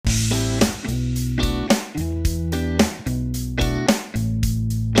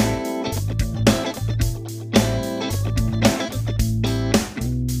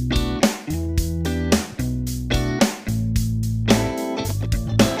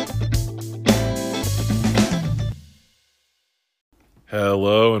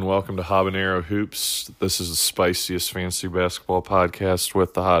Hello and welcome to Habanero Hoops. This is the spiciest fantasy basketball podcast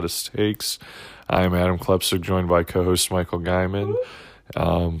with the hottest takes. I'm Adam Klepsik, joined by co-host Michael Guyman.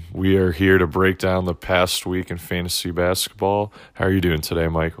 We are here to break down the past week in fantasy basketball. How are you doing today,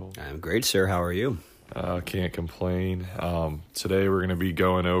 Michael? I'm great, sir. How are you? Can't complain. Today we're going to be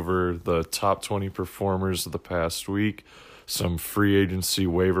going over the top 20 performers of the past week, some free agency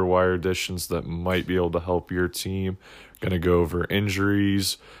waiver wire additions that might be able to help your team. Going to go over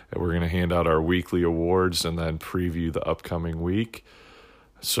injuries, and we're going to hand out our weekly awards and then preview the upcoming week.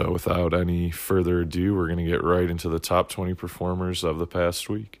 So without any further ado, we're going to get right into the top 20 performers of the past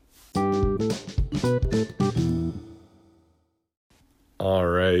week. All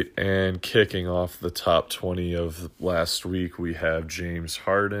right, and kicking off the top 20 of last week, we have James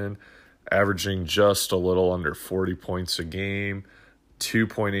Harden, averaging just a little under 40 points a game,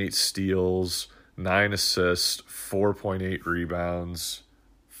 2.8 steals, 9 assists, 4.8 rebounds,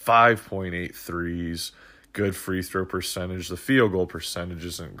 5.8 threes, good free throw percentage. The field goal percentage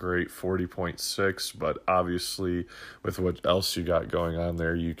isn't great, 40.6, but obviously with what else you got going on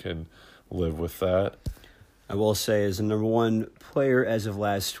there, you can live with that. I will say, as the number one player as of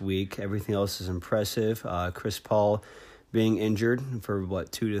last week, everything else is impressive. Chris Paul being injured for,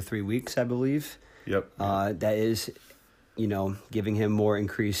 2 to 3 weeks, I believe. Yep. That is, giving him more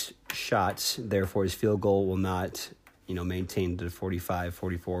increased shots. Therefore, his field goal will not, maintain to 45,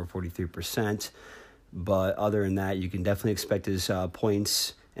 44, 43%. But other than that, you can definitely expect his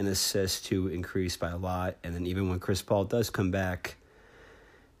points and assists to increase by a lot. And then even when Chris Paul does come back,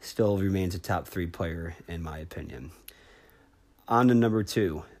 still remains a top 3 player, in my opinion. On to number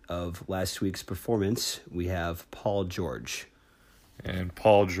 2 of last week's performance, we have Paul George. And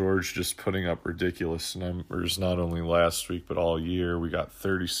Paul George just putting up ridiculous numbers, not only last week, but all year. We got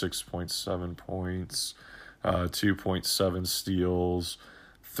 36.7 points, 2.7 steals,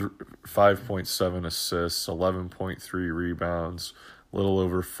 5.7 assists, 11.3 rebounds, a little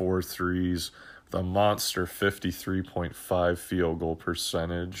over 4 threes, with a monster 53.5 field goal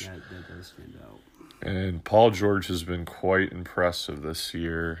percentage. That does stand out. And Paul George has been quite impressive this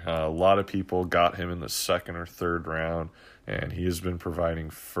year. A lot of people got him in the second or third round, and he has been providing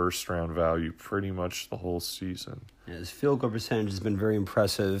first-round value pretty much the whole season. Yeah, his field goal percentage has been very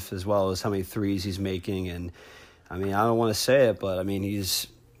impressive, as well as how many threes he's making. And, I don't want to say it, but,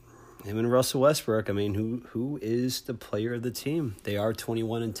 him and Russell Westbrook, who is the player of the team? They are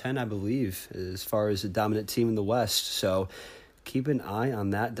 21-10, I believe, as far as the dominant team in the West. So keep an eye on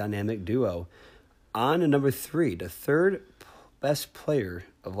that dynamic duo. On to number 3, the third best player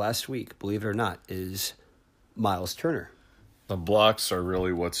of last week, believe it or not, is Miles Turner. The blocks are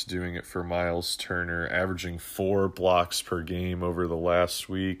really what's doing it for Miles Turner, averaging 4 blocks per game over the last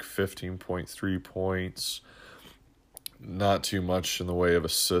week, 15.3 points. Not too much in the way of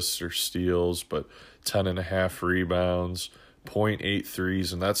assists or steals, but 10.5 rebounds, 0.8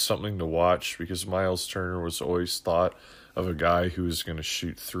 threes, and that's something to watch because Miles Turner was always thought of a guy who was going to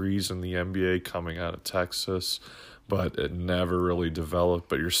shoot threes in the NBA coming out of Texas, but it never really developed,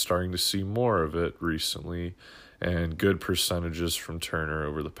 but you're starting to see more of it recently, and good percentages from Turner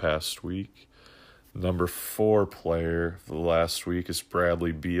over the past week. Number 4 player of the last week is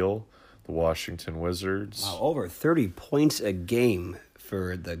Bradley Beal, the Washington Wizards. Wow, over 30 points a game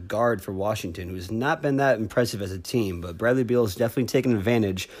for the guard for Washington, who's not been that impressive as a team, but Bradley Beal is definitely taking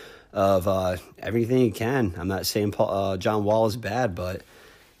advantage of everything he can. I'm not saying John Wall is bad, but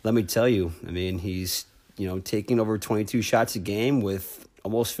let me tell you, he's taking over 22 shots a game with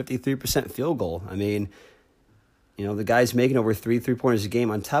almost 53% field goal. The guy's making over 3 3-pointers a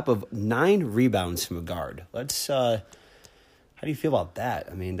game on top of 9 rebounds from a guard. How do you feel about that?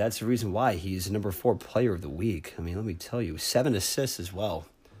 That's the reason why he's number 4 player of the week. Let me tell you, 7 assists as well.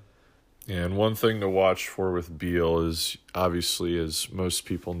 And one thing to watch for with Beal is, obviously, as most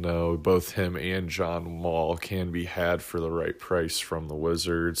people know, both him and John Wall can be had for the right price from the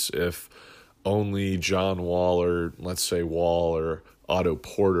Wizards. If only John Wall, or let's say Wall or Otto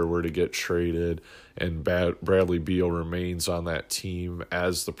Porter, were to get traded and Bradley Beal remains on that team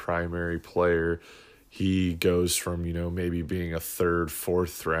as the primary player, he goes from, maybe being a 3rd,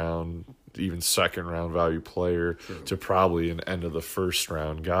 4th round, even 2nd round value player to probably an end of the 1st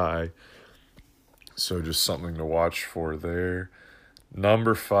round guy. So just something to watch for there.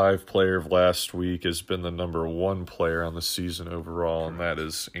 Number 5 player of last week has been the number 1 player on the season overall, and that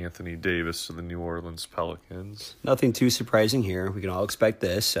is Anthony Davis of the New Orleans Pelicans. Nothing too surprising here. We can all expect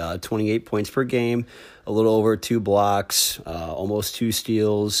this. 28 points per game, a little over 2 blocks, almost 2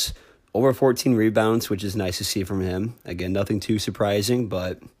 steals, over 14 rebounds, which is nice to see from him. Again, nothing too surprising,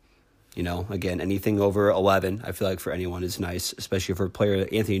 but Again, anything over 11, I feel like for anyone is nice, especially for a player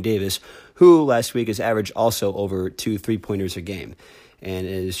like Anthony Davis, who last week has averaged also over 2 3-pointers a game and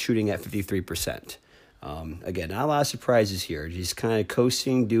is shooting at 53%. Again, not a lot of surprises here. He's kind of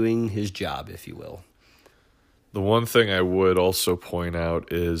coasting, doing his job, if you will. The one thing I would also point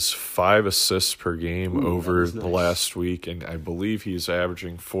out is 5 assists per game over the last week, and I believe he's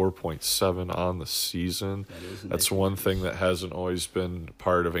averaging 4.7 on the season. That's one thing that hasn't always been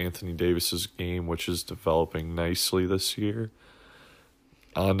part of Anthony Davis's game, which is developing nicely this year.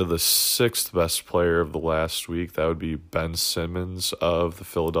 On to the 6th best player of the last week. That would be Ben Simmons of the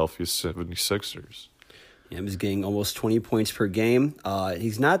Philadelphia 76ers. He's getting almost 20 points per game.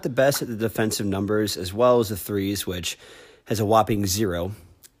 He's not the best at the defensive numbers as well as the threes, which has a whopping 0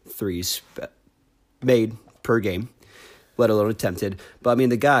 threes made per game, let alone attempted. But,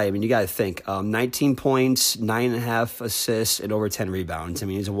 the guy, you got to think, 19 points, 9.5 assists, and over 10 rebounds.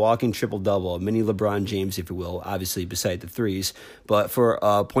 He's a walking triple-double, a mini LeBron James, if you will, obviously beside the threes. But for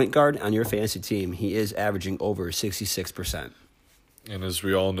a point guard on your fantasy team, he is averaging over 66%. And as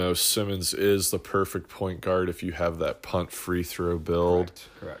we all know, Simmons is the perfect point guard if you have that punt free throw build.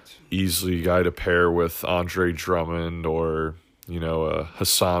 Correct. Easily a guy to pair with Andre Drummond or, a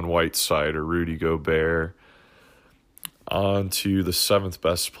Hassan Whiteside or Rudy Gobert. On to the 7th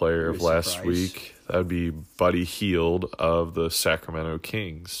best player of last week. That would be Buddy Hield of the Sacramento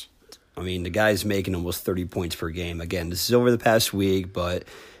Kings. The guy's making almost 30 points per game. Again, this is over the past week, but,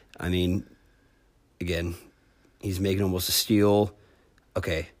 again, he's making almost a steal.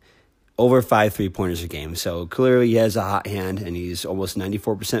 Okay, over 5 3-pointers a game. So clearly he has a hot hand, and he's almost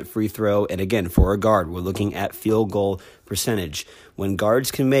 94% free throw. And again, for a guard, we're looking at field goal percentage. When guards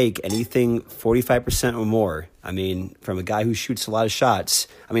can make anything 45% or more, from a guy who shoots a lot of shots,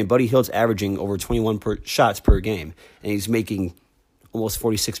 Buddy Hield's averaging over 21 shots per game, and he's making almost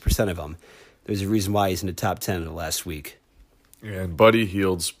 46% of them. There's a reason why he's in the top 10 of the last week. And Buddy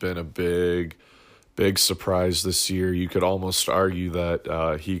Hield's been a big surprise this year. You could almost argue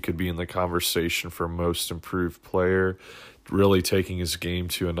that he could be in the conversation for most improved player, really taking his game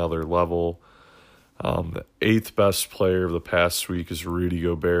to another level. The 8th best player of the past week is Rudy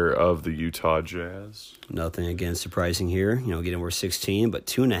Gobert of the Utah Jazz. Nothing, again, surprising here. Getting over 16, but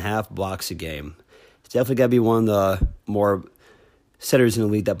 2.5 blocks a game. It's definitely got to be one of the more setters in the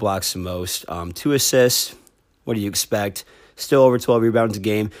league that blocks the most. 2 assists. What do you expect? Still over 12 rebounds a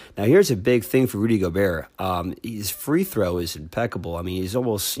game. Now, here's a big thing for Rudy Gobert. His free throw is impeccable. He's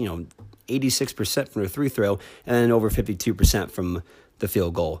almost, 86% from the free throw and then over 52% from the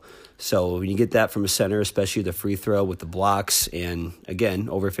field goal. So when you get that from a center, especially the free throw with the blocks and, again,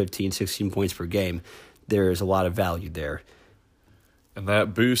 over 15, 16 points per game, there's a lot of value there. And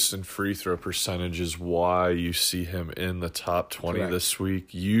that boost in free throw percentage is why you see him in the top 20 Correct. This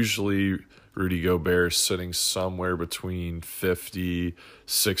week. Usually Rudy Gobert is sitting somewhere between 50,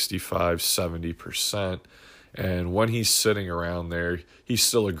 65, 70%. And when he's sitting around there, he's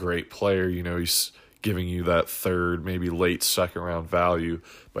still a great player. He's giving you that third, maybe late second round value.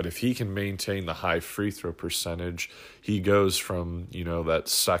 But if he can maintain the high free throw percentage, he goes from, that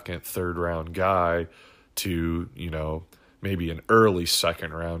second, third round guy to, maybe an early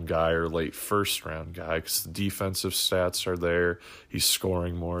second round guy or late first round guy because the defensive stats are there. He's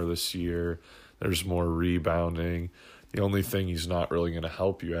scoring more this year. There's more rebounding. The only thing he's not really going to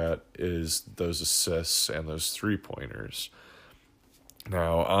help you at is those assists and those 3-pointers.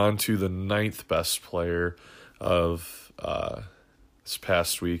 Now, on to the 9th best player of this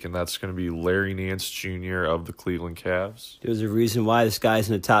past week, and that's going to be Larry Nance Jr. of the Cleveland Cavs. There's a reason why this guy's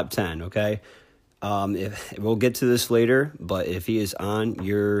in the top 10, okay? We'll get to this later, but if he is on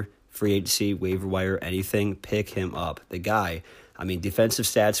your free agency, waiver wire, anything, pick him up. The guy, defensive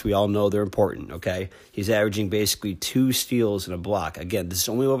stats, we all know they're important, okay? He's averaging basically 2 steals and a block. Again, this is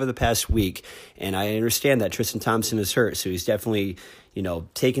only over the past week, and I understand that Tristan Thompson is hurt, so he's definitely,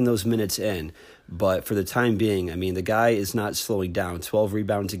 taking those minutes in. But for the time being, the guy is not slowing down. 12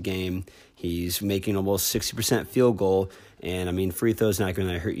 rebounds a game. He's making almost 60% field goal. And, free throw's not going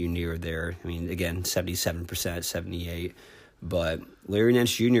to hurt you near there. Again, 77%, 78%. But Larry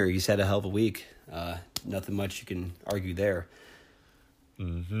Nance Jr., he's had a hell of a week. Nothing much you can argue there.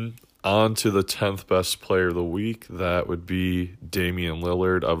 Mm-hmm. On to the 10th best player of the week. That would be Damian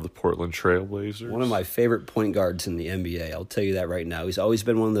Lillard of the Portland Trailblazers. One of my favorite point guards in the NBA. I'll tell you that right now. He's always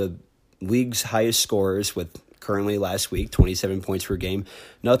been one of the league's highest scorers with currently last week, 27 points per game.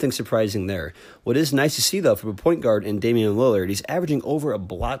 Nothing surprising there. What is nice to see, though, from a point guard in Damian Lillard, he's averaging over a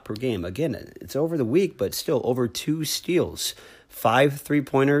block per game. Again, it's over the week, but still over 2 steals, 5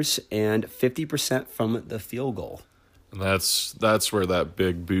 3-pointers, and 50% from the field goal. And that's where that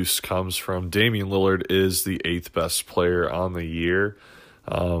big boost comes from. Damian Lillard is the 8th best player on the year.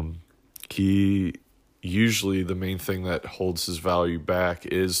 He usually, the main thing that holds his value back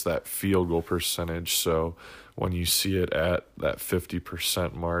is that field goal percentage. So when you see it at that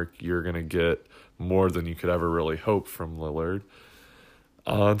 50% mark, you're going to get more than you could ever really hope from Lillard.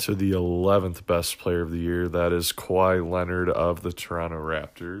 On to the 11th best player of the year. That is Kawhi Leonard of the Toronto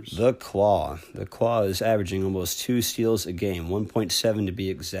Raptors. The Claw. The Claw is averaging almost 2 steals a game, 1.7 to be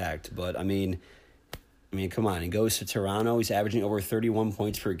exact. But, I mean, come on. He goes to Toronto. He's averaging over 31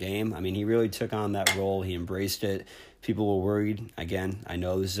 points per game. I mean, he really took on that role. He embraced it. People were worried. Again, I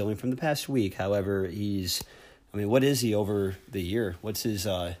know this is only from the past week. However, what is he over the year? What's his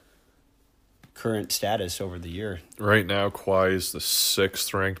current status over the year? Right now, Kawhi is the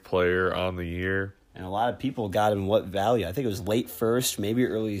 6th ranked player on the year. And a lot of people got him what value? I think it was late first, maybe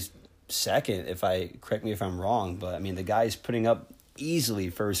early second, correct me if I'm wrong. But, I mean, the guy's putting up easily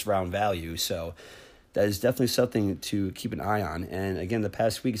first round value. So that is definitely something to keep an eye on. And, again, the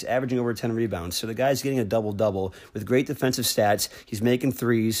past week he's averaging over 10 rebounds. So the guy's getting a double-double with great defensive stats. He's making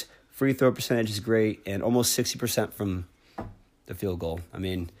threes. Free throw percentage is great. And almost 60% from the field goal. I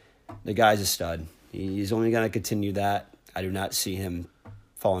mean, the guy's a stud. He's only going to continue that. I do not see him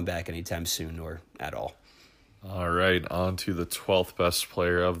falling back anytime soon or at all. All right, on to the 12th best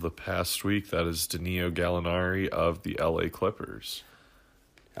player of the past week. That is Danilo Gallinari of the LA Clippers.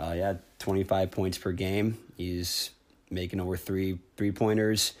 25 points per game. He's making over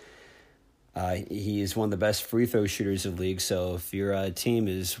three-pointers. He is one of the best free throw shooters in the league. So if your team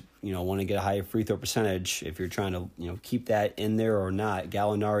is, want to get a higher free throw percentage, if you're trying to, keep that in there or not,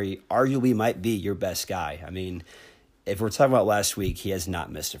 Gallinari arguably might be your best guy. I mean, if we're talking about last week, he has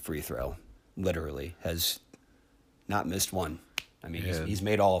not missed a free throw. Literally has not missed one. I mean, he's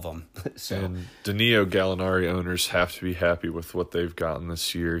made all of them. And Danilo Gallinari owners have to be happy with what they've gotten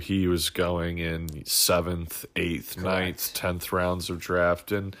this year. He was going in 7th, 8th, 9th, 10th rounds of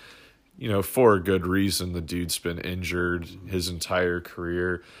draft. And, for a good reason, the dude's been injured his entire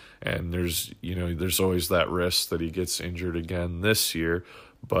career. And there's always that risk that he gets injured again this year.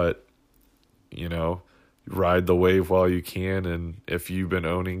 But, ride the wave while you can. And if you've been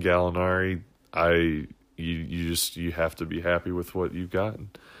owning Gallinari, you have to be happy with what you've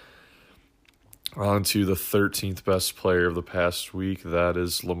gotten. On to the 13th best player of the past week. That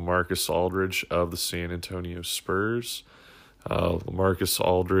is LaMarcus Aldridge of the San Antonio Spurs. LaMarcus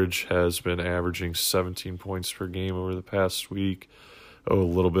Aldridge has been averaging 17 points per game over the past week. A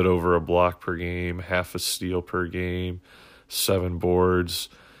little bit over a block per game, half a steal per game, 7 boards.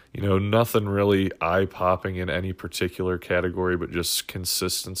 Nothing really eye-popping in any particular category, but just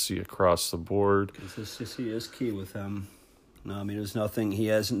consistency across the board. Consistency is key with him. No, there's nothing. He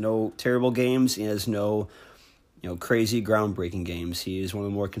has no terrible games. He has no, crazy groundbreaking games. He is one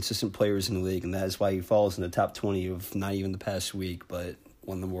of the more consistent players in the league, and that is why he falls in the top 20 of not even the past week, but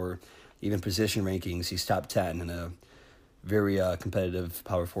one of the more even position rankings. He's top 10 in a very competitive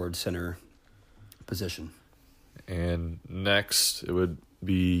power forward center position. And next, it would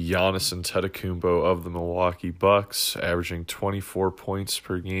be Giannis Antetokounmpo of the Milwaukee Bucks, averaging 24 points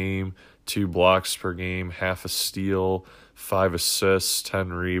per game, 2 blocks per game, half a steal, 5 assists,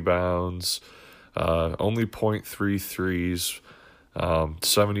 10 rebounds, only 0.3 threes,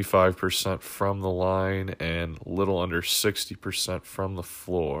 75% from the line, and little under 60% from the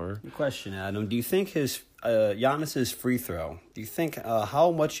floor. Good question, Adam. Do you think his Giannis's free throw,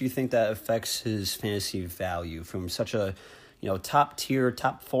 how much do you think that affects his fantasy value from such a top tier,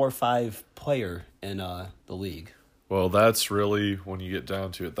 top 4 or 5 player in the league? Well, that's really, when you get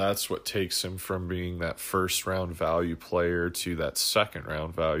down to it, that's what takes him from being that first-round value player to that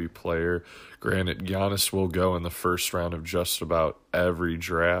second-round value player. Granted, Giannis will go in the first round of just about every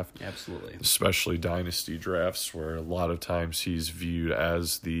draft. Absolutely. Especially dynasty drafts, where a lot of times he's viewed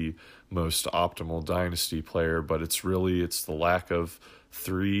as the most optimal dynasty player, but it's the lack of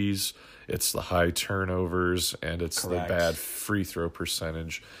threes, it's the high turnovers, and it's Correct. the bad free throw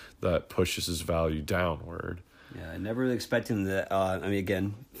percentage that pushes his value downward. Yeah, I never really expected him to.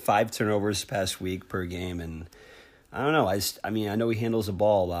 Again, 5 turnovers past week per game, and I don't know. I know he handles the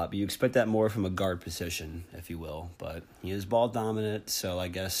ball a lot, but you expect that more from a guard position, if you will. But he is ball dominant, so I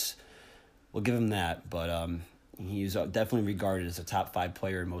guess we'll give him that. But he's definitely regarded as a top 5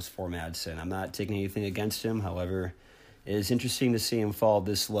 player in most formats, and I'm not taking anything against him. However, it is interesting to see him fall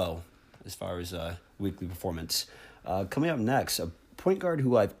this low as far as weekly performance. Coming up next, a point guard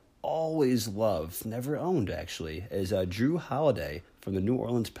who I've always loved, never owned actually, is Drew Holiday from the New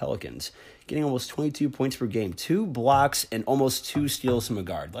Orleans Pelicans, getting almost 22 points per game, 2 blocks, and almost 2 steals from a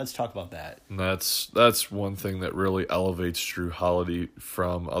guard. Let's talk about that. And that's one thing that really elevates Drew Holiday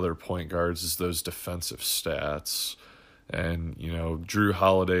from other point guards is those defensive stats. And, Drew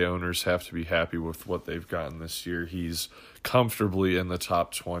Holiday owners have to be happy with what they've gotten this year. He's comfortably in the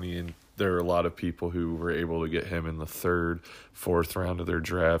top 20, and there are a lot of people who were able to get him in the 3rd, 4th round of their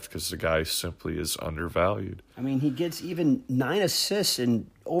draft because the guy simply is undervalued. I mean, he gets even 9 assists and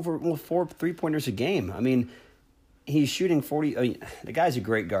over 4 3-pointers a game. I mean, he's shooting 40. I mean, the guy's a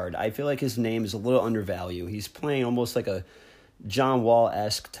great guard. I feel like his name is a little undervalued. He's playing almost like a John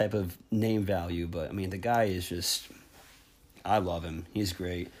Wall-esque type of name value, but, I mean, the guy is just... I love him. He's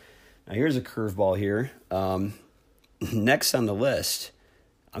great. Now, here's a curveball here. Next on the list,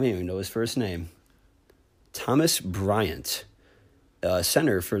 I don't even know his first name. Thomas Bryant,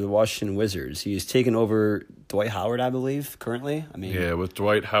 center for the Washington Wizards. He's taken over Dwight Howard, I believe, currently. Yeah, with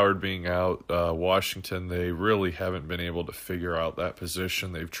Dwight Howard being out, Washington, they really haven't been able to figure out that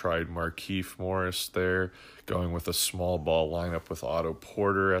position. They've tried Markieff Morris there, going with a small ball lineup with Otto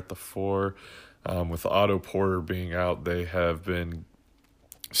Porter at the 4. With Otto Porter being out, they have been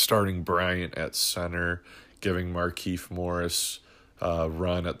starting Bryant at center, giving Markieff Morris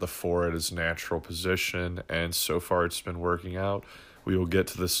run at the 4 at his natural position, and so far it's been working out. We will get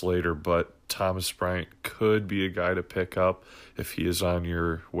to this later, but Thomas Bryant could be a guy to pick up if he is on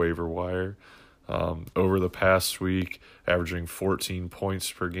your waiver wire. Over the past week, averaging 14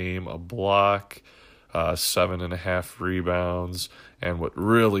 points per game, a block, 7.5 rebounds, and what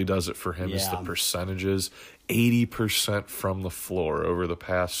really does it for him is the percentages. 80% from the floor over the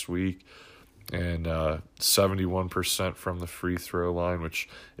past week, and 71% from the free throw line, which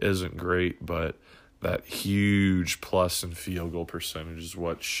isn't great, but that huge plus in field goal percentage is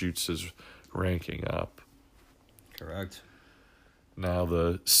what shoots his ranking up. Correct. Now,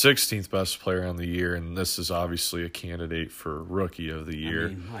 the 16th best player on the year, and this is obviously a candidate for Rookie of the Year. I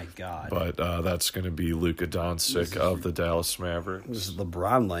mean, my God. But that's going to be Luka Doncic of the Dallas Mavericks. This is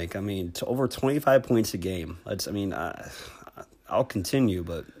LeBron-like. I mean, over 25 points a game. I'll continue,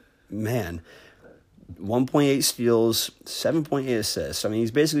 but, man, 1.8 steals, 7.8 assists. I mean,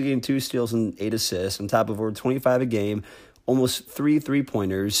 he's basically getting 2 steals and 8 assists on top of over 25 a game, almost 3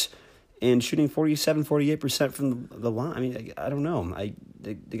 3-pointers. And shooting 48% from the line. I mean, I don't know.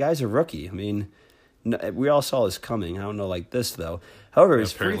 The guy's a rookie. I mean, we all saw this coming. I don't know like this, though. However,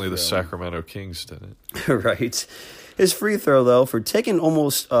 his apparently free the throw, Sacramento Kings didn't. Right. His free throw, though, for taking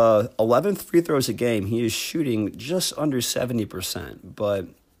almost 11 free throws a game, he is shooting just under 70%. But,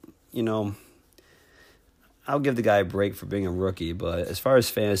 I'll give the guy a break for being a rookie. But as far as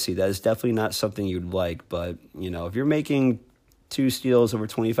fantasy, that is definitely not something you'd like. But, if you're making 2 steals over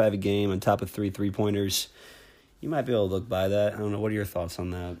 25 a game on top of 3 3-pointers, you might be able to look by that. I don't know. What are your thoughts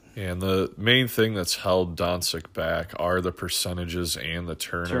on that? And the main thing that's held Doncic back are the percentages and the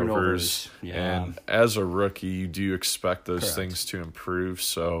turnovers. Yeah. And as a rookie, you do expect those things to improve.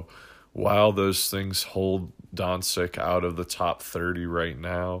 So while those things hold Doncic out of the top 30 right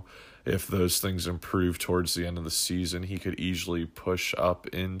now, if those things improve towards the end of the season, he could easily push up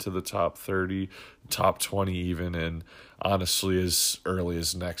into the top 30, top 20 even, and honestly, as early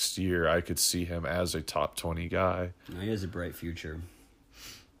as next year, I could see him as a top 20 guy. He has a bright future.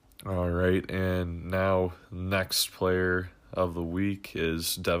 All right, and now next player of the week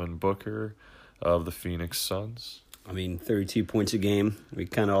is Devin Booker of the Phoenix Suns. I mean, 32 points a game. We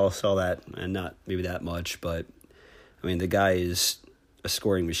kind of all saw that, and not maybe that much, but, I mean, the guy is a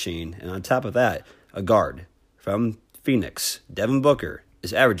scoring machine. And on top of that, a guard from Phoenix, Devin Booker,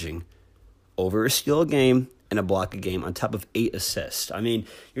 is averaging over a steal a game and a block a game on top of 8 assists. I mean,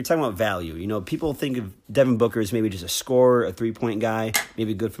 you're talking about value. People think of Devin Booker as maybe just a scorer, a 3-point guy,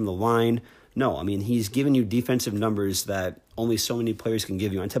 maybe good from the line. No, I mean, he's giving you defensive numbers that only so many players can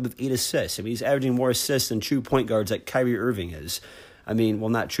give you on top of 8 assists. I mean, he's averaging more assists than true point guards like Kyrie Irving is. I mean, well,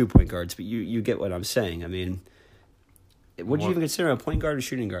 not true point guards, but you get what I'm saying. I mean, would you even consider a point guard or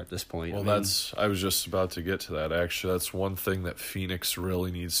shooting guard at this point? Well, I was just about to get to that, actually. That's one thing that Phoenix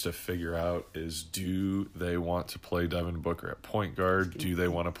really needs to figure out is, do they want to play Devin Booker at point guard? Do they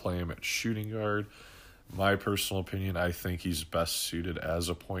want to play him at shooting guard? My personal opinion, I think he's best suited as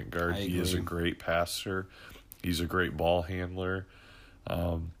a point guard. He is a great passer. He's a great ball handler.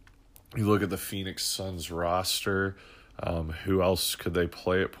 You look at the Phoenix Suns roster, who else could they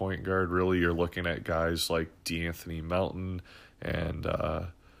play at point guard? Really, you're looking at guys like DeAnthony Melton and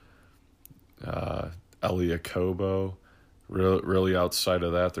Elie Okobo. Really, outside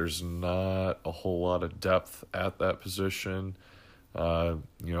of that, there's not a whole lot of depth at that position.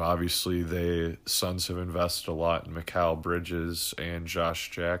 Obviously the Suns have invested a lot in Mikal Bridges and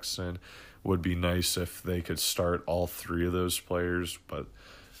Josh Jackson. Would be nice if they could start all three of those players, but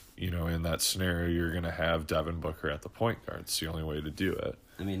in that scenario, you're going to have Devin Booker at the point guard. It's the only way to do it.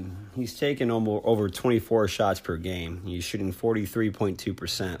 I mean, he's taking over 24 shots per game. He's shooting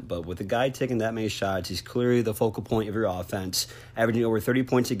 43.2%. But with a guy taking that many shots, he's clearly the focal point of your offense, averaging over 30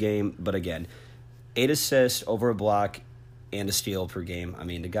 points a game. But again, 8 assists, over a block, and a steal per game. I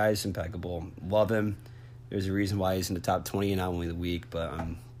mean, the guy's impeccable. Love him. There's a reason why he's in the top 20 not only the week, but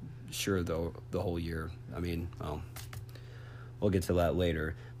I'm sure the whole year. I mean, well, we'll get to that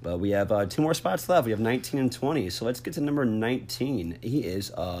later. But we have 2 more spots left. We have 19 and 20. So let's get to number 19. He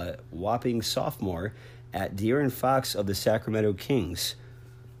is a whopping sophomore at De'Aaron Fox of the Sacramento Kings.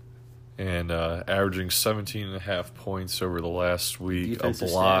 And averaging 17.5 points over the last week, Defensive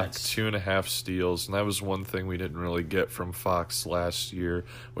a block, stats. 2.5 steals. And that was one thing we didn't really get from Fox last year,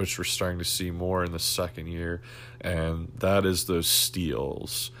 which we're starting to see more in the second year. And that is those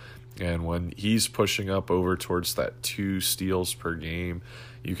steals. And when he's pushing up over towards that 2 steals per game,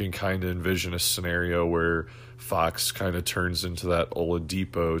 you can kind of envision a scenario where Fox kind of turns into that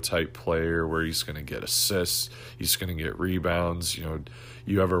Oladipo type player where he's going to get assists, he's going to get rebounds.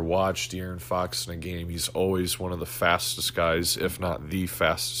 You ever watch De'Aaron Fox in a game, he's always one of the fastest guys, if not the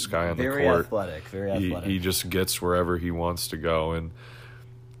fastest guy on the court. Very athletic. He just gets wherever he wants to go. And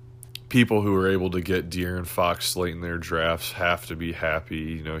people who are able to get De'Aaron Fox late in their drafts have to be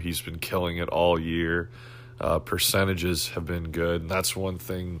happy. He's been killing it all year. Percentages have been good, and that's one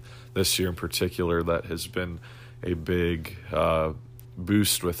thing this year in particular that has been a big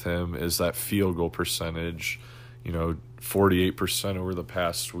boost with him is that field goal percentage. 48% over the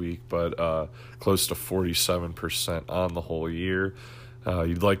past week, but close to 47% on the whole year.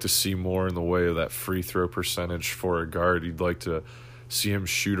 You'd like to see more in the way of that free throw percentage for a guard. You'd like to see him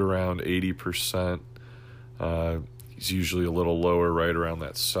shoot around 80%. He's usually a little lower, right around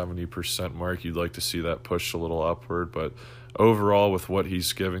that 70% mark. You'd like to see that push a little upward, but overall, with what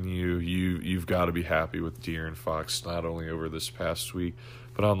he's given you've got to be happy with De'Aaron Fox, not only over this past week,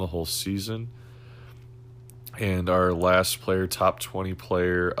 but on the whole season. And our last player, top 20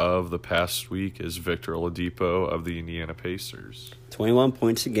 player of the past week, is Victor Oladipo of the Indiana Pacers. 21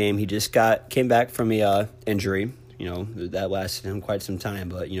 points a game. He just came back from a injury. That lasted him quite some time,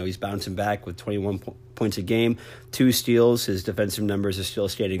 but he's bouncing back with 21 points a game, 2 steals. His defensive numbers are still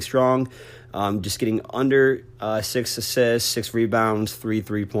standing strong. Just getting under 6 assists, 6 rebounds, 3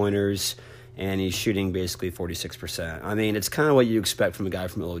 3-pointers, and he's shooting basically 46%. I mean, it's kind of what you expect from a guy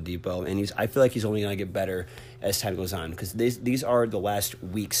from Oladipo, and I feel like he's only going to get better as time goes on because these are the last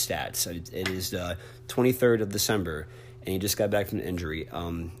week stats. It is the 23rd of December, and he just got back from an injury.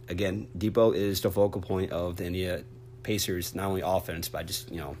 Again, Depot is the focal point of the Indiana Pacers, not only offense, but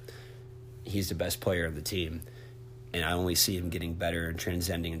just, he's the best player of the team. And I only see him getting better and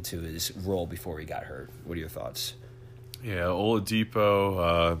transcending into his role before he got hurt. What are your thoughts? Yeah,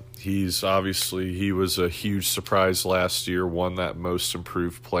 Oladipo, he was a huge surprise last year, won that Most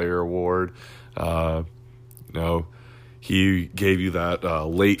Improved Player award. He gave you that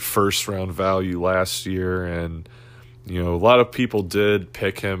late first-round value last year, and a lot of people did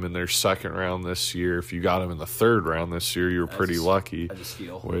pick him in their second round this year. If you got him in the third round this year, you were pretty lucky. That's a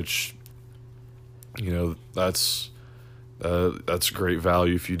steal. Which, that's great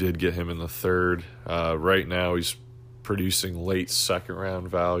value if you did get him in the third. Right now, he's producing late second round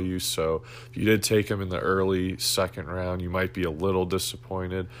value. So if you did take him in the early second round, you might be a little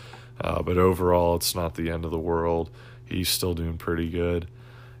disappointed. But overall, it's not the end of the world. He's still doing pretty good.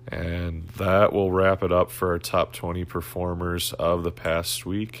 And that will wrap it up for our top 20 performers of the past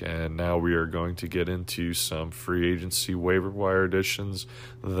week. And now we are going to get into some free agency waiver wire additions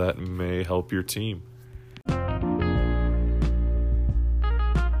that may help your team.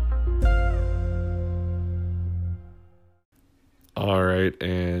 All right,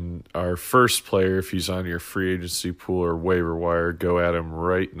 and our first player, if he's on your free agency pool or waiver wire, go at him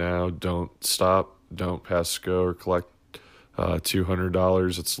right now. Don't stop. Don't pass go or collect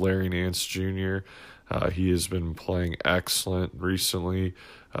 $200. It's Larry Nance Jr. He has been playing excellent recently.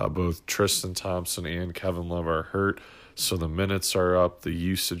 Both Tristan Thompson and Kevin Love are hurt, so the minutes are up, the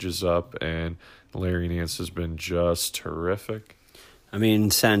usage is up, and Larry Nance has been just terrific. I mean,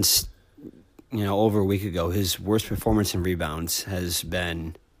 since over a week ago, his worst performance in rebounds has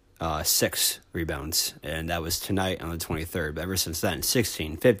been 6 rebounds, and that was tonight on the 23rd. But ever since then,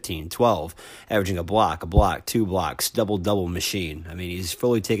 16, 15, 12, averaging a block, 2 blocks, double-double machine. I mean, he's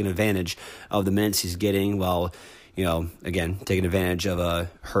fully taken advantage of the minutes he's getting while, again, taking advantage of a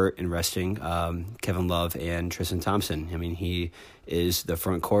hurt and resting Kevin Love and Tristan Thompson. I mean, he is the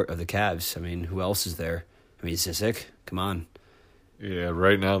front court of the Cavs. I mean, who else is there? I mean, Zizic, come on. Yeah,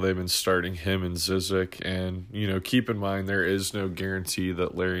 right now they've been starting him and Zizic, and, keep in mind there is no guarantee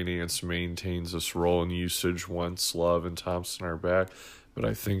that Larry Nance maintains this role and usage once Love and Thompson are back. But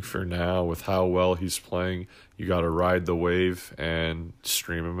I think for now, with how well he's playing, you got to ride the wave and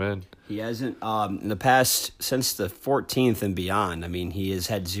stream him in. He hasn't, in the past, since the 14th and beyond, I mean, he has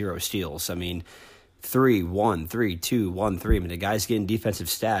had 0 steals. I mean, 3, 1, 3, 2, 1, 3. I mean, the guy's getting defensive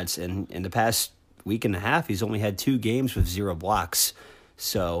stats, and in the past week and a half, he's only had 2 games with 0 blocks.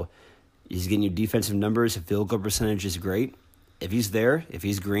 So he's getting you defensive numbers. The field goal percentage is great. If he's there, if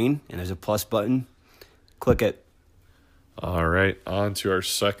he's green, and there's a plus button, click it. All right, on to our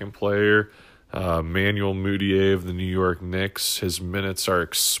second player, Emmanuel Mudiay of the New York Knicks. His minutes are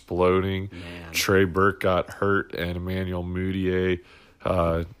exploding. Man. Trey Burke got hurt, and Emmanuel Mudiay,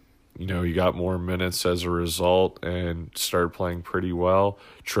 he got more minutes as a result and started playing pretty well.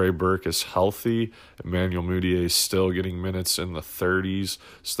 Trey Burke is healthy. Emmanuel Mudiay is still getting minutes in the 30s,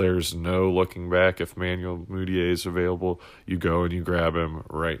 so there's no looking back. If Emmanuel Mudiay is available, you go and you grab him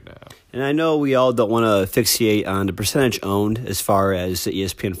right now. And I know we all don't want to fixate on the percentage owned as far as the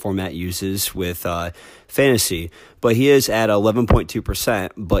ESPN format uses with fantasy, but he is at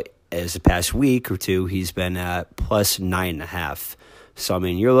 11.2%, but as the past week or two, he's been at plus 9.5%. So, I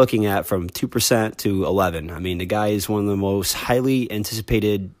mean, you're looking at from 2% to 11%. I mean, the guy is one of the most highly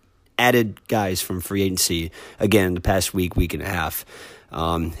anticipated added guys from free agency, again, the past week and a half.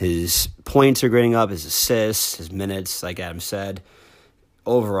 His points are grading up, his assists, his minutes, like Adam said.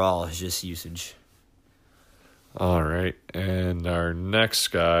 Overall, it's just usage. All right, and our next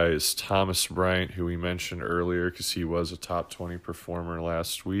guy is Thomas Bryant, who we mentioned earlier because he was a top 20 performer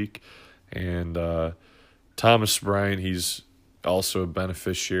last week. And Thomas Bryant, he's also a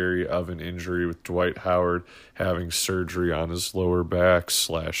beneficiary of an injury with Dwight Howard having surgery on his lower back /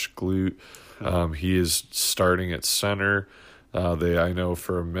 glute. He is starting at center. I know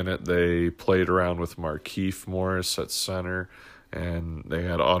for a minute they played around with Markieff Morris at center, and they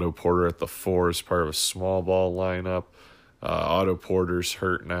had Otto Porter at the 4 as part of a small ball lineup. Otto Porter's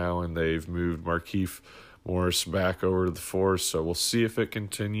hurt now, and they've moved Markieff Morris back over to the 4, so we'll see if it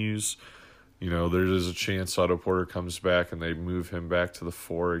continues. There is a chance Otto Porter comes back and they move him back to the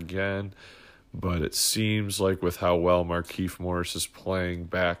 4 again. But it seems like with how well Markieff Morris is playing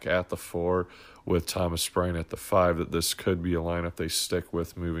back at the 4 with Thomas Bryant at the 5, that this could be a lineup they stick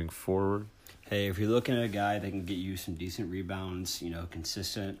with moving forward. Hey, if you're looking at a guy that can get you some decent rebounds,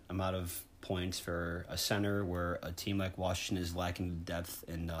 consistent amount of points for a center where a team like Washington is lacking depth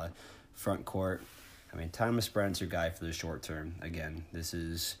in front court, I mean, Thomas Bryant's your guy for the short term. Again, this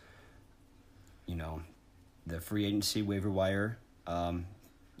is the free agency waiver wire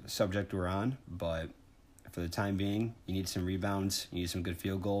subject we're on, but for the time being, you need some rebounds, you need some good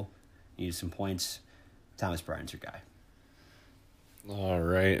field goal, you need some points. Thomas Bryant's your guy. All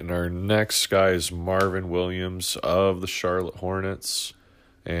right, and our next guy is Marvin Williams of the Charlotte Hornets.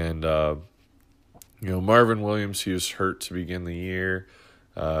 And, Marvin Williams, he was hurt to begin the year.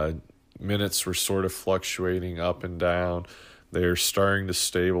 Minutes were sort of fluctuating up and down. They're starting to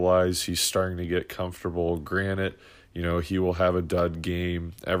stabilize. He's starting to get comfortable. Granted, he will have a dud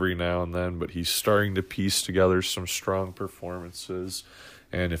game every now and then, but he's starting to piece together some strong performances.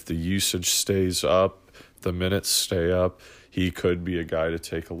 And if the usage stays up, the minutes stay up, he could be a guy to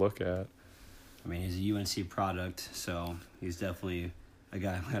take a look at. I mean, he's a UNC product, so he's definitely a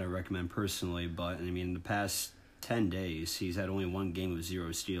guy I'm going to recommend personally. But, I mean, in the past 10 days, he's had only 1 game with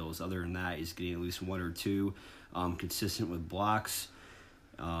 0 steals. Other than that, he's getting at least 1 or 2. Consistent with blocks.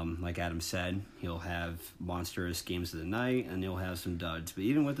 Like Adam said, he'll have monstrous games of the night, and he'll have some duds. But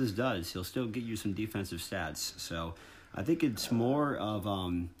even with his duds, he'll still get you some defensive stats. So I think it's more of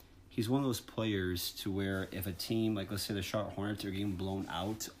he's one of those players to where if a team, like let's say the Charlotte Hornets, are getting blown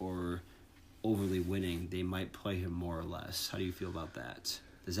out or overly winning, they might play him more or less. How do you feel about that?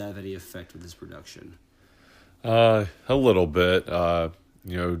 Does that have any effect with his production? A little bit.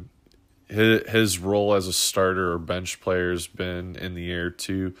 His role as a starter or bench player has been in the air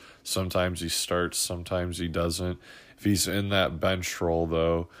too. Sometimes he starts, sometimes he doesn't. If he's in that bench role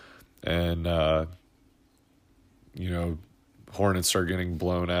though, and Hornets are getting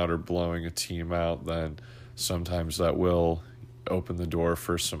blown out or blowing a team out, then sometimes that will open the door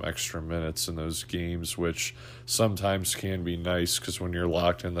for some extra minutes in those games, which sometimes can be nice because when you're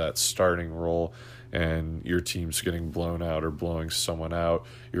locked in that starting role and your team's getting blown out or blowing someone out,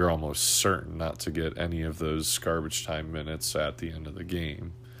 you're almost certain not to get any of those garbage time minutes at the end of the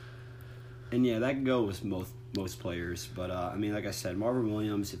game. And yeah, that can go with most players. But I mean, like I said, Marvin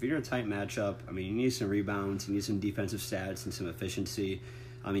Williams. If you're in a tight matchup, I mean, you need some rebounds, you need some defensive stats, and some efficiency.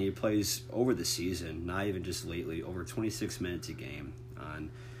 I mean, he plays over the season, not even just lately, over 26 minutes a game on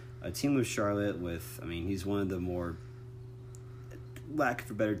a team with Charlotte. He's one of the more, lack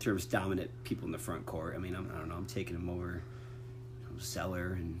for better terms, dominant people in the front court. I mean, I don't know. I'm taking him over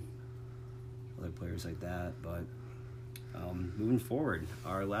Zeller and other players like that. But moving forward,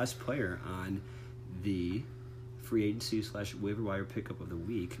 our last player on the free agency / waiver wire pickup of the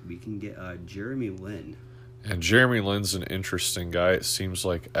week, we can get Jeremy Lin. And Jeremy Lin's an interesting guy. It seems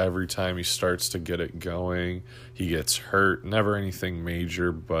like every time he starts to get it going, he gets hurt. Never anything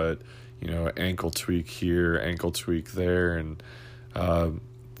major, but, ankle tweak here, ankle tweak there. And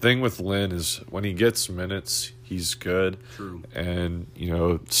thing with Lin is when he gets minutes, he's good. True. And,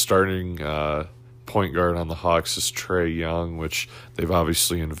 starting point guard on the Hawks is Trae Young, which they've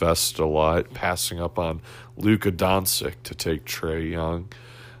obviously invested a lot, passing up on Luka Doncic to take Trae Young.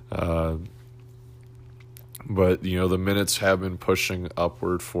 But, the minutes have been pushing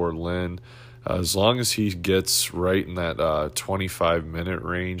upward for Lin. As long as he gets right in that 25-minute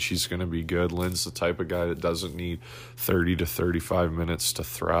range, he's going to be good. Lin's the type of guy that doesn't need 30 to 35 minutes to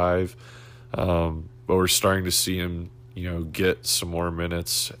thrive. But we're starting to see him, get some more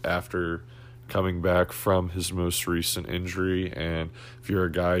minutes after coming back from his most recent injury. And if you're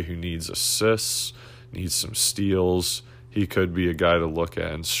a guy who needs assists, needs some steals, he could be a guy to look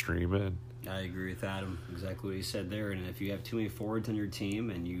at and stream in. I agree with Adam. Exactly what he said there. And if you have too many forwards on your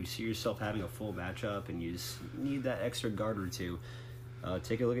team and you see yourself having a full matchup and you just need that extra guard or two,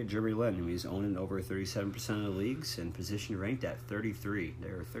 take a look at Jeremy Lin. He's owned in over 37% of the leagues and position ranked at 33.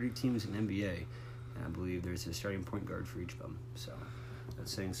 There are 30 teams in NBA, and I believe there's a starting point guard for each of them. So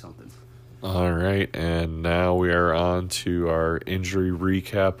that's saying something. All right, and now we are on to our injury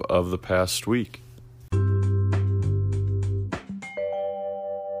recap of the past week.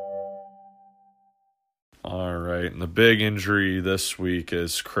 All right, and the big injury this week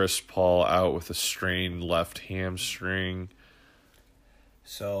is Chris Paul out with a strained left hamstring.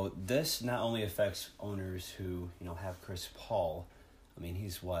 So this not only affects owners who, have Chris Paul. I mean,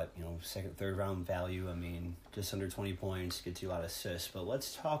 he's second, third round value. I mean, just under 20 points, gets you a lot of assists. But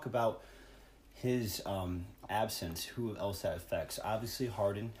let's talk about his absence, who else that affects. Obviously,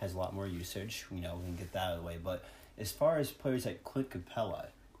 Harden has a lot more usage. We can get that out of the way. But as far as players like Clint Capella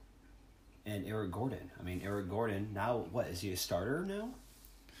and Eric Gordon. I mean, Eric Gordon, now, is he a starter now?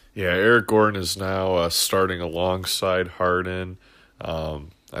 Yeah, Eric Gordon is now starting alongside Harden.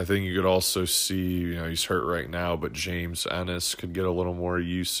 I think you could also see, he's hurt right now, but James Ennis could get a little more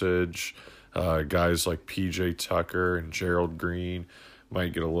usage. Guys like PJ Tucker and Gerald Green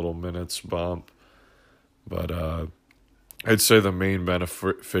might get a little minutes bump. But I'd say the main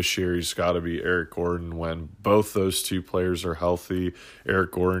beneficiary's got to be Eric Gordon. When both those two players are healthy,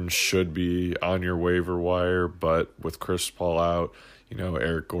 Eric Gordon should be on your waiver wire, but with Chris Paul out,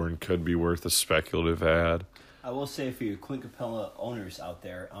 Eric Gordon could be worth a speculative add. I will say for you Clint Capella owners out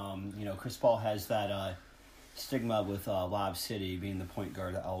there, Chris Paul has that stigma with Lob City being the point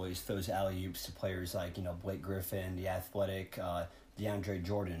guard that always throws alley-oops to players like, Blake Griffin, the athletic DeAndre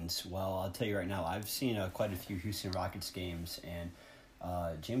Jordans. Well, I'll tell you right now, I've seen quite a few Houston Rockets games, and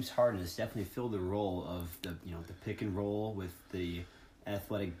James Harden has definitely filled the role of the pick and roll with the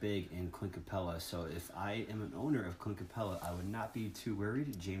athletic big in Clint Capella. So if I am an owner of Clint Capella, I would not be too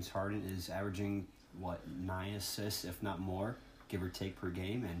worried. James Harden is averaging 9 assists, if not more, give or take per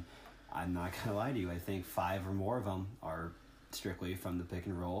game, and I'm not gonna lie to you, I think 5 or more of them are strictly from the pick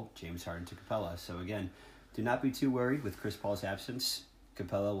and roll, James Harden to Capella. So again, do not be too worried with Chris Paul's absence.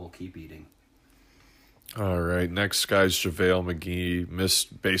 Capella will keep eating. All right, next guy's JaVale McGee.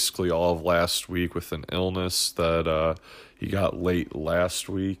 Missed basically all of last week with an illness that he got late last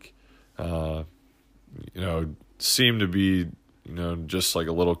week. Seemed to be, just like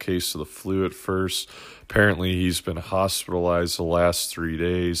a little case of the flu at first. Apparently he's been hospitalized the last 3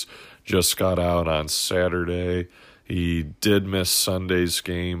 days. Just got out on Saturday. He did miss Sunday's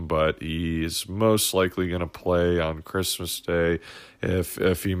game, but he is most likely going to play on Christmas Day.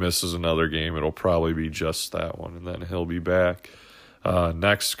 If he misses another game, it'll probably be just that one, and then he'll be back.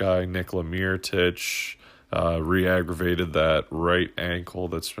 Next guy, Nikola Mirotic, re-aggravated that right ankle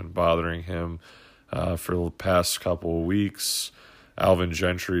that's been bothering him for the past couple of weeks. Alvin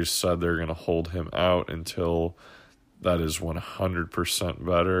Gentry said they're going to hold him out until that is 100%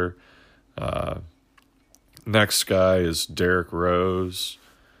 better. Next guy is Derrick Rose.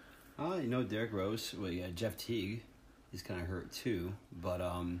 Derrick Rose. Well, yeah, Jeff Teague. He's kind of hurt too. But,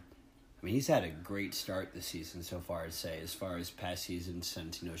 I mean, he's had a great start this season so far, I'd say, as far as past seasons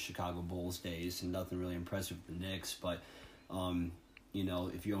since, Chicago Bulls days, and nothing really impressive with the Knicks. But,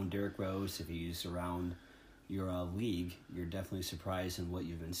 if you own Derrick Rose, if he's around your league, you're definitely surprised in what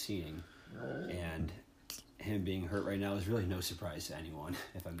you've been seeing. And him being hurt right now is really no surprise to anyone,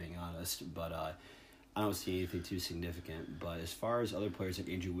 if I'm being honest. But I don't see anything too significant. But as far as other players like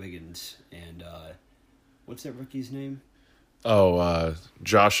Andrew Wiggins and what's that rookie's name? Oh,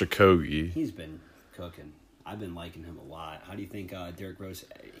 Josh Okogie. He's been cooking. I've been liking him a lot. How do you think Derrick Rose,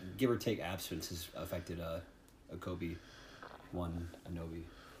 give or take absence, has affected Okogie Anunoby?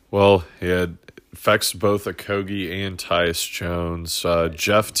 Well, it affects both Okogie and Tyus Jones.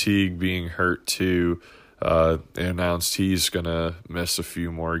 Jeff Teague being hurt too. They announced he's going to miss a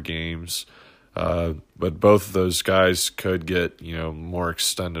few more games. But both of those guys could get, more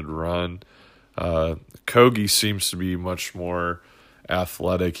extended run. Okogie seems to be much more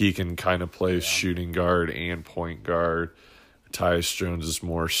athletic. He can kind of play shooting guard and point guard. Tyus Jones is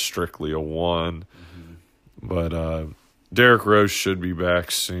more strictly a one. Mm-hmm. But Derrick Rose should be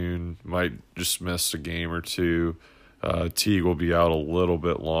back soon. Might just miss a game or two. Teague will be out a little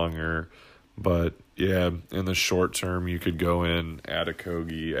bit longer. But, yeah, in the short term, you could go in, add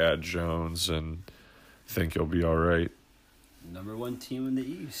Okogie, add Jones, and think you'll be all right. Number one team in the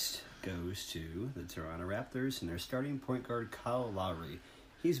East goes to the Toronto Raptors and their starting point guard Kyle Lowry.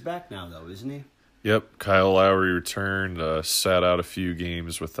 He's back now, though, isn't he? Yep, Kyle Lowry returned, sat out a few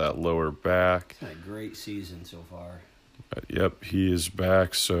games with that lower back. He's had a great season so far. Yep, he is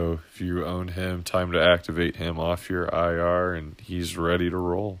back, so if you own him, time to activate him off your IR, and he's ready to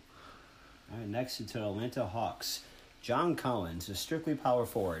roll. All right, next to Atlanta Hawks. John Collins, a strictly power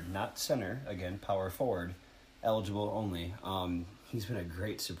forward, not center, again, power forward, eligible only. He's been a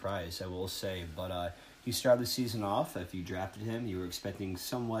great surprise, I will say. But he started the season off. If you drafted him, you were expecting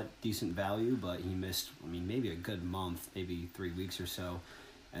somewhat decent value, but he missed, maybe a good month, maybe 3 weeks or so.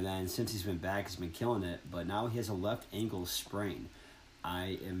 And then since he's been back, he's been killing it. But now he has a left ankle sprain.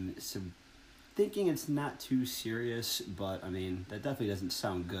 I am thinking it's not too serious, but, that definitely doesn't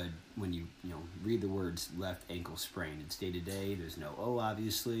sound good when you read the words left ankle sprain. It's day-to-day. There's no O,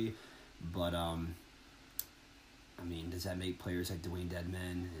 obviously. But, does that make players like Dwayne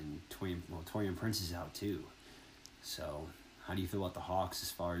Dedmon and Taurean Prince is out too? So, how do you feel about the Hawks as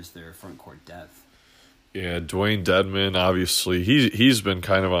far as their front court depth? Yeah, Dwayne Dedmon, obviously, he's been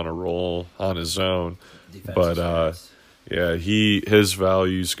kind of on a roll on his own. His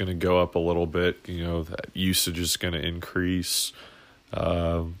value is going to go up a little bit. That usage is going to increase.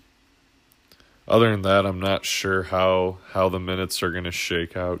 Other than that, I'm not sure how the minutes are going to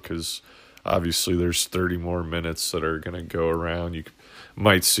shake out because obviously there's 30 more minutes that are going to go around. You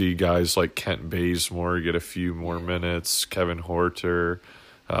might see guys like Kent Bazemore get a few more minutes, Kevin Huerter,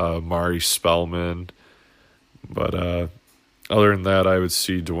 Mari Spellman. But other than that, I would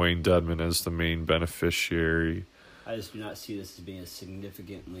see Dwayne Dedmon as the main beneficiary. I just do not see this as being a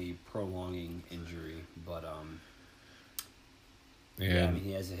significantly prolonging injury. But,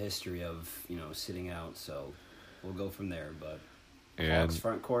 he has a history of, sitting out, so we'll go from there. But Hawks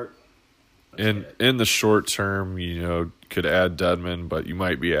front court. In the short term, could add Dedmon, but you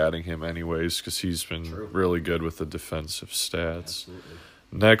might be adding him anyways because he's been really good with the defensive stats. Absolutely.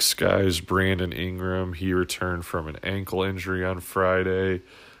 Next guy is Brandon Ingram. He returned from an ankle injury on Friday.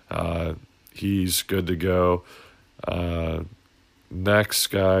 He's good to go. Next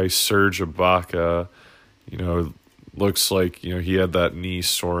guy, Serge Ibaka. Looks like he had that knee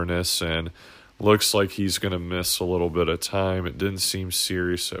soreness and looks like he's going to miss a little bit of time. It didn't seem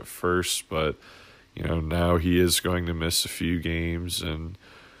serious at first, but, now he is going to miss a few games, and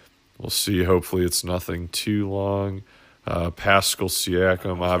we'll see. Hopefully it's nothing too long. Pascal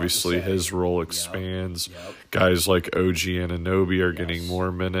Siakam, obviously his role expands. Yep. Guys like OG Anunoby are getting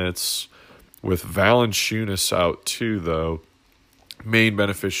more minutes. With Valanciunas out too, though, main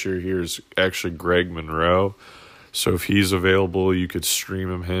beneficiary here is actually Greg Monroe. So if he's available, you could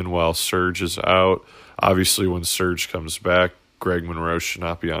stream him in while Serge is out. Obviously, when Serge comes back, Greg Monroe should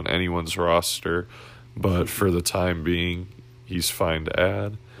not be on anyone's roster. But for the time being, he's fine to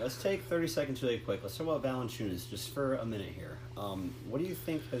add. Let's take 30 seconds really quick. Let's talk about Valanciunas just for a minute here. What do you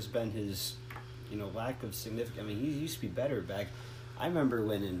think has been his, lack of significance? He used to be better back. I remember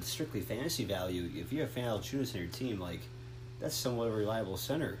when in strictly fantasy value, if you have Valanciunas on your team, that's somewhat of a reliable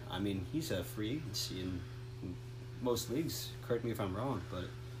center. He's a free agency in most leagues. Correct me if I'm wrong, but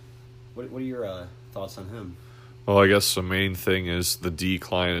what are your thoughts on him? Well, I guess the main thing is the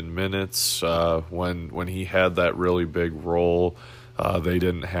decline in minutes. When he had that really big role, they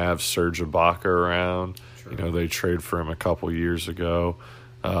didn't have Serge Ibaka around. True. They traded for him a couple years ago.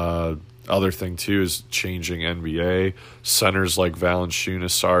 Other thing, too, is changing NBA. Centers like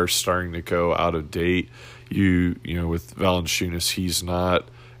Valanciunas are starting to go out of date. You know, with Valanciunas, he's not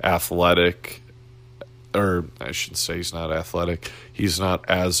athletic, or I should say he's not athletic. He's not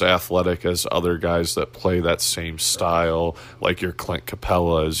as athletic as other guys that play that same style, like your Clint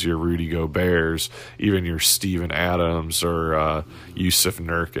Capellas, your Rudy Goberts, even your Steven Adams or Yusuf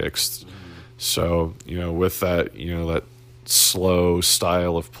Nurkic. So, you know, with that, you know, that slow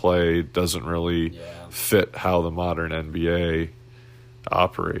style of play doesn't really fit how the modern NBA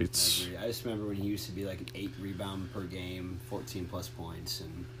operates. I just remember when he used to be like an 8 rebound per game, 14 plus points,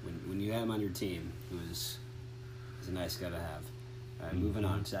 and when you had him on your team, he was a nice guy to have. Moving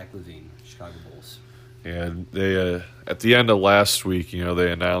on, Zach LaVine, Chicago Bulls. And they at the end of last week, you know,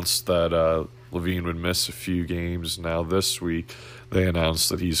 they announced that LaVine would miss a few games. Now this week, they announced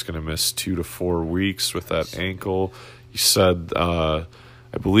that he's going to miss 2 to 4 weeks with that ankle. He said, I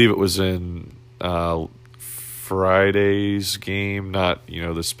believe it was in Friday's game, not, you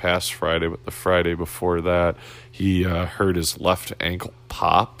know, this past Friday, but the Friday before that, he hurt his left ankle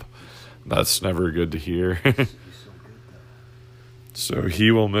pop. That's never good to hear. So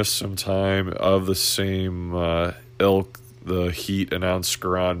he will miss some time. Of the same ilk, the Heat announced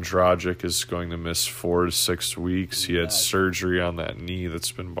Goran Dragic is going to miss 4 to 6 weeks. He had surgery on that knee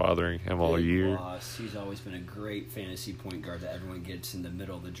that's been bothering him all year. He's always been a great fantasy point guard that everyone gets in the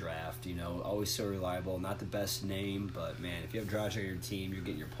middle of the draft. You know, always so reliable. Not the best name, but man, if you have Dragic on your team, you're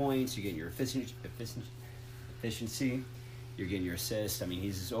getting your points, you're getting your efficiency, you're getting your assists. I mean,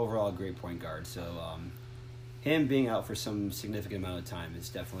 he's overall a great point guard. So him being out for some significant amount of time is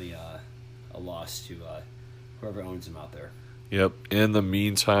definitely a loss to whoever owns him out there. Yep. In the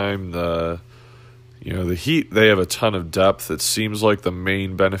meantime, the Heat, they have a ton of depth. It seems like the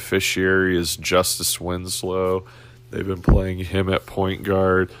main beneficiary is Justice Winslow. They've been playing him at point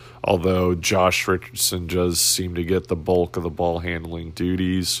guard, although Josh Richardson does seem to get the bulk of the ball handling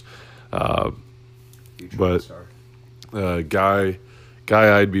duties. But guy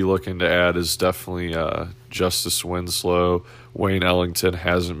I'd be looking to add is definitely Justice Winslow. Wayne Ellington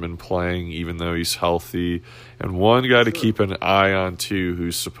hasn't been playing, even though he's healthy. And one guy to keep an eye on, too,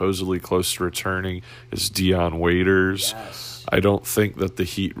 who's supposedly close to returning, is Dion Waiters. Yes. I don't think that the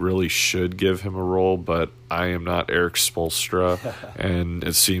Heat really should give him a role, but I am not Eric Spoelstra. And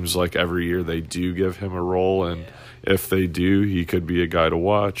it seems like every year they do give him a role, and if they do, he could be a guy to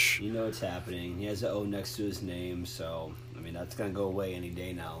watch. You know what's happening. He has an O next to his name, so, I mean, that's going to go away any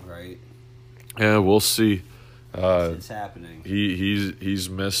day now, right? Yeah, we'll see. It's happening. He's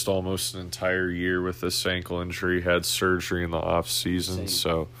missed almost an entire year with this ankle injury. Had surgery in the off season.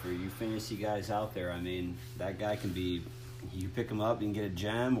 So for you fantasy guys out there, I mean, that guy can be. You pick him up, you can get a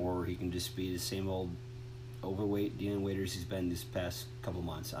gem, or he can just be the same old overweight Dion Waiters he's been this past couple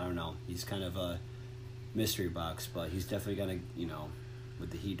months. I don't know. He's kind of a mystery box, but he's definitely gonna, you know,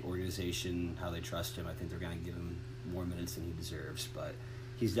 with the Heat organization, how they trust him, I think they're gonna give him more minutes than he deserves. But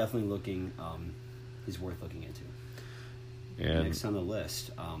he's definitely looking. He's worth looking into. And next on the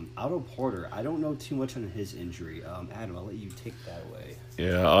list, Otto Porter. I don't know too much on his injury. Adam, I'll let you take that away.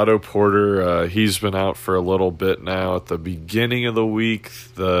 Yeah, Otto Porter, he's been out for a little bit now. At the beginning of the week,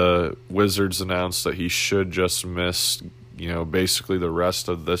 the Wizards announced that he should just miss, you know, basically the rest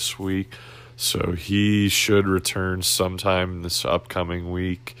of this week. So he should return sometime this upcoming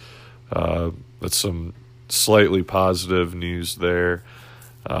week. That's some slightly positive news there.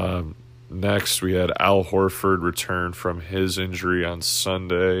 Next, we had Al Horford return from his injury on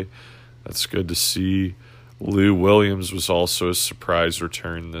Sunday. That's good to see. Lou Williams was also a surprise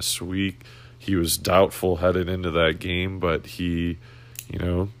return this week. He was doubtful headed into that game, but he, you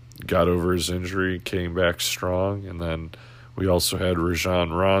know, got over his injury, came back strong. And then we also had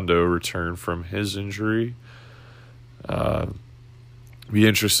Rajon Rondo return from his injury. Be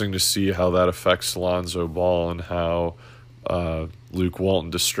interesting to see how that affects Lonzo Ball and how Luke Walton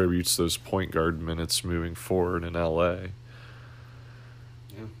distributes those point guard minutes moving forward in LA.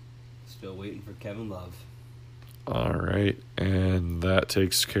 Yeah, still waiting for Kevin Love. All right, and that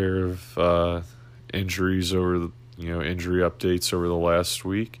takes care of injuries injury updates over the last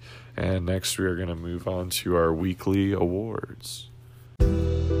week. And next we are going to move on to our weekly awards.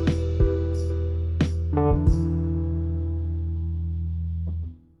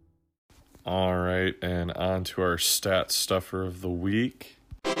 All right, and on to our stat stuffer of the week.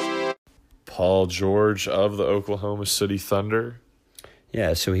 Paul George of the Oklahoma City Thunder.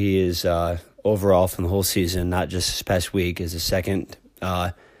 Yeah, so he is overall from the whole season, not just this past week, is the second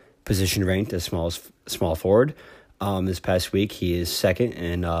position ranked as small forward. This past week, he is second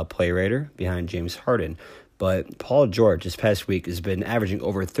in play rater behind James Harden. But Paul George this past week has been averaging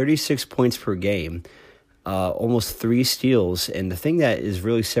over 36 points per game, almost 3 steals. And the thing that is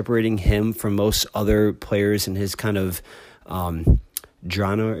really separating him from most other players in his kind of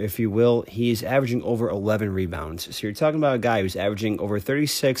genre, if you will, he's averaging over 11 rebounds. So you're talking about a guy who's averaging over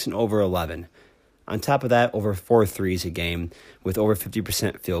 36 and over 11. On top of that, over 4 threes a game with over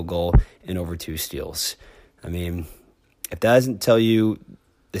 50% field goal and over 2 steals. I mean, if that doesn't tell you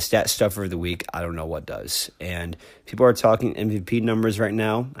the stat stuffer of the week, I don't know what does. And people are talking MVP numbers right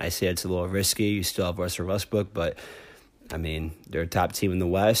now. I say it's a little risky. You still have Russell Westbrook, but I mean, they're a top team in the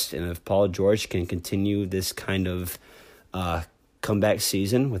West. And if Paul George can continue this kind of comeback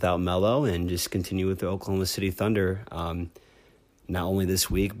season without Melo and just continue with the Oklahoma City Thunder, not only this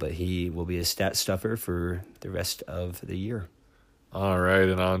week, but he will be a stat stuffer for the rest of the year. All right,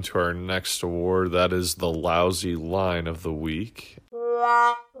 and on to our next award. That is the lousy line of the week.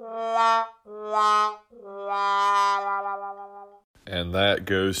 And that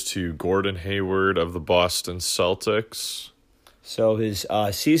goes to Gordon Hayward of the Boston Celtics. So his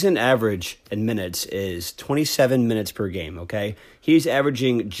season average in minutes is 27 minutes per game, okay? He's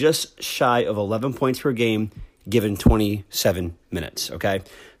averaging just shy of 11 points per game given 27 minutes, okay?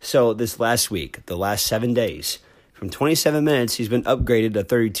 So this last week, the last 7 days, from 27 minutes, he's been upgraded to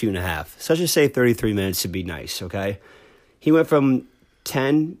 32 and a half. So let's just say 33 minutes to be nice, okay? He went from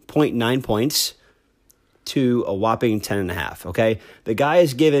 10.9 points to a whopping 10 and a half, okay? The guy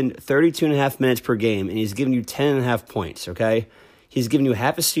is given 32 and a half minutes per game, and he's giving you 10 and a half points, okay? He's giving you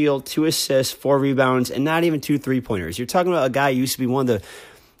half a steal, 2 assists, 4 rebounds, and not even 2 3-pointers. You're talking about a guy who used to be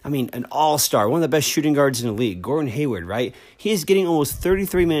an all-star, one of the best shooting guards in the league, Gordon Hayward, right? He is getting almost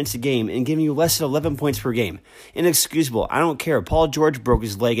 33 minutes a game and giving you less than 11 points per game. Inexcusable. I don't care. Paul George broke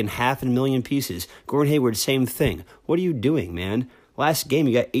his leg in half in a million pieces. Gordon Hayward, same thing. What are you doing, man? Last game,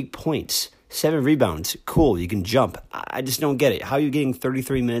 you got 8 points, 7 rebounds. Cool, you can jump. I just don't get it. How are you getting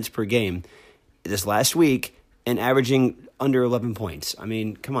 33 minutes per game this last week and averaging under 11 points? I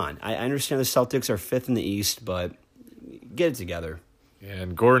mean, come on. I understand the Celtics are 5th in the East, but get it together.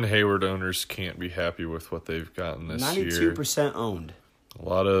 And Gordon Hayward owners can't be happy with what they've gotten this 92% year. 92% owned. A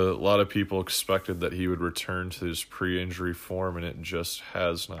lot of people expected that he would return to his pre-injury form, and it just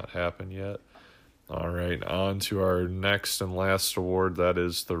has not happened yet. All right, on to our next and last award. That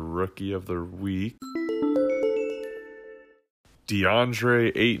is the Rookie of the Week.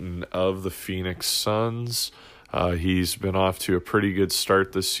 DeAndre Ayton of the Phoenix Suns. He's been off to a pretty good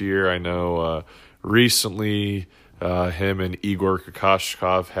start this year. I know recently him and Igor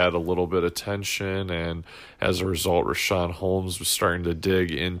Kokoshkov had a little bit of tension, and as a result, Rashawn Holmes was starting to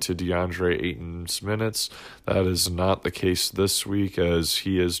dig into DeAndre Ayton's minutes. That is not the case this week, as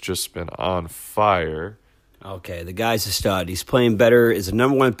he has just been on fire. Okay, the guy's a stud. He's playing better as a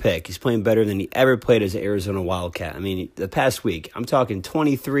number 1 pick. He's playing better than he ever played as an Arizona Wildcat. I mean, the past week, I'm talking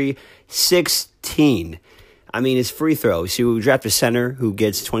 23-16. I mean, his free throw. See, we draft a center who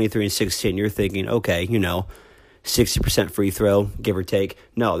gets 23 and 16. You're thinking, okay, 60% free throw, give or take.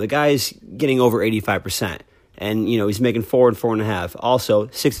 No, the guy's getting over 85%. And, he's making 4 and 4.5. Also,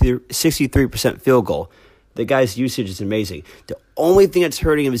 63% field goal. The guy's usage is amazing. The only thing that's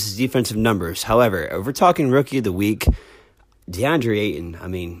hurting him is his defensive numbers. However, if we're talking Rookie of the Week, DeAndre Ayton, I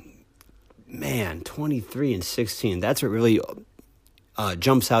mean, man, 23 and 16. That's what really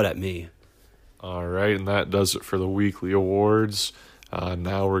jumps out at me. All right, and that does it for the weekly awards.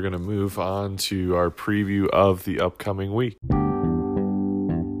 Now we're going to move on to our preview of the upcoming week.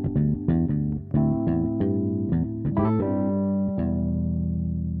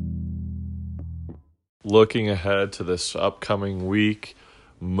 Looking ahead to this upcoming week,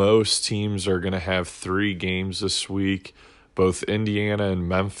 most teams are going to have 3 games this week. Both Indiana and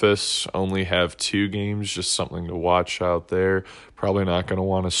Memphis only have 2 games, just something to watch out there. Probably not going to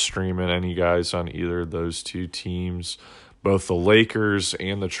want to stream in any guys on either of those 2 teams. Both the Lakers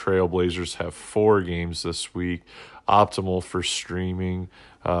and the Trailblazers have 4 games this week, optimal for streaming,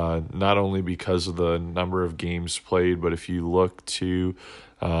 not only because of the number of games played, but if you look to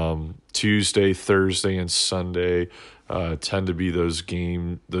Tuesday, Thursday, and Sunday tend to be those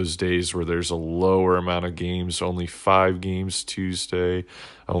days where there's a lower amount of games, only 5 games Tuesday,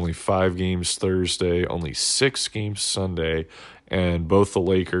 only 5 games Thursday, only 6 games Sunday, and both the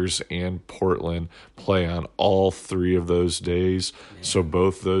Lakers and Portland play on all 3 of those days. Yeah. So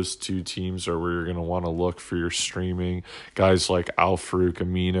both those 2 teams are where you're going to want to look for your streaming. Guys like Al-Farouq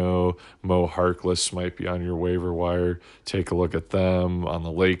Amino, Mo Harkless might be on your waiver wire. Take a look at them. On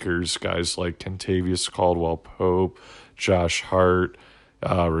the Lakers, guys like Kentavious Caldwell-Pope, Josh Hart,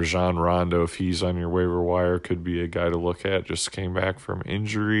 Rajon Rondo, if he's on your waiver wire, could be a guy to look at. Just came back from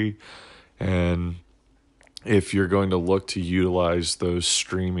injury. And if you're going to look to utilize those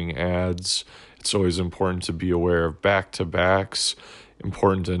streaming ads, it's always important to be aware of back-to-backs.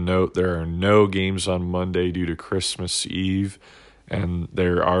 Important to note there are no games on Monday due to Christmas Eve, and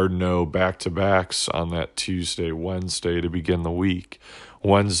there are no back-to-backs on that Tuesday, Wednesday to begin the week.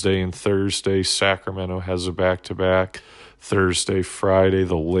 Wednesday and Thursday, Sacramento has a back-to-back. Thursday, Friday,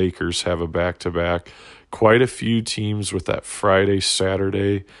 the Lakers have a back-to-back. Quite a few teams with that Friday,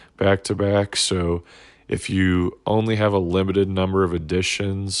 Saturday back-to-back, so if you only have a limited number of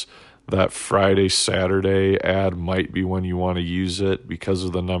editions, that Friday, Saturday ad might be when you want to use it because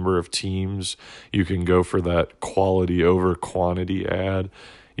of the number of teams. You can go for that quality over quantity ad.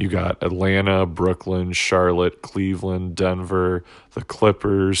 You got Atlanta, Brooklyn, Charlotte, Cleveland, Denver, the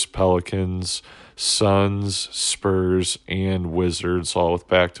Clippers, Pelicans, Suns, Spurs, and Wizards, all with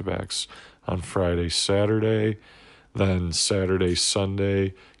back-to-backs on Friday, Saturday. Then Saturday,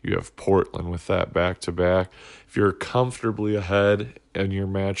 Sunday, you have Portland with that back-to-back. If you're comfortably ahead in your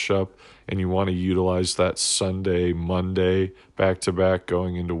matchup and you want to utilize that Sunday, Monday back-to-back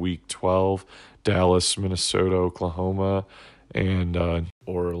going into Week 12, Dallas, Minnesota, Oklahoma, and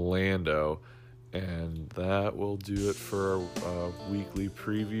Orlando. And that will do it for our weekly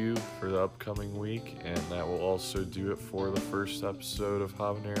preview for the upcoming week. And that will also do it for the first episode of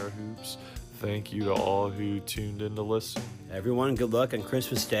Habanero Hoops. Thank you to all who tuned in to listen. Everyone, good luck on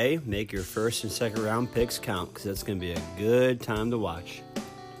Christmas Day. Make your first and second round picks count, because that's going to be a good time to watch.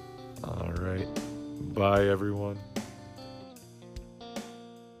 All right. Bye, everyone.